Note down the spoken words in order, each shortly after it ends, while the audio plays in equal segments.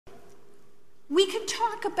We could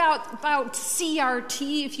talk about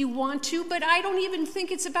CRT if you want to, but I don't even think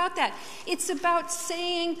it's about that. It's about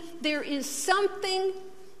saying there is something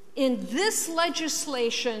in this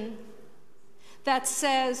legislation that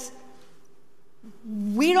says,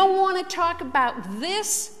 we don't want to talk about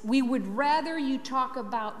this, we would rather you talk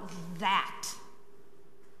about that.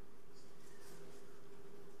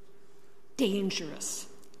 Dangerous.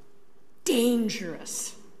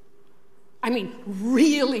 Dangerous. I mean,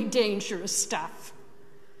 really dangerous stuff.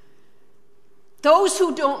 Those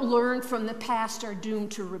who don't learn from the past are doomed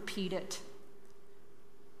to repeat it.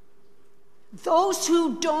 Those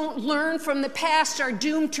who don't learn from the past are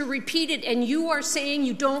doomed to repeat it, and you are saying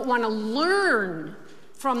you don't want to learn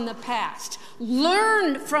from the past.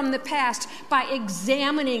 Learn from the past by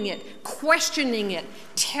examining it, questioning it,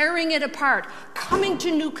 tearing it apart, coming to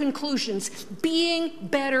new conclusions, being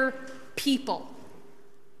better people.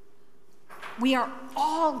 We are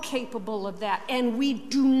all capable of that, and we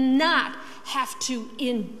do not have to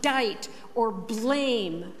indict or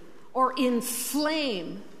blame or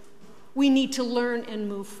inflame. We need to learn and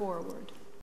move forward.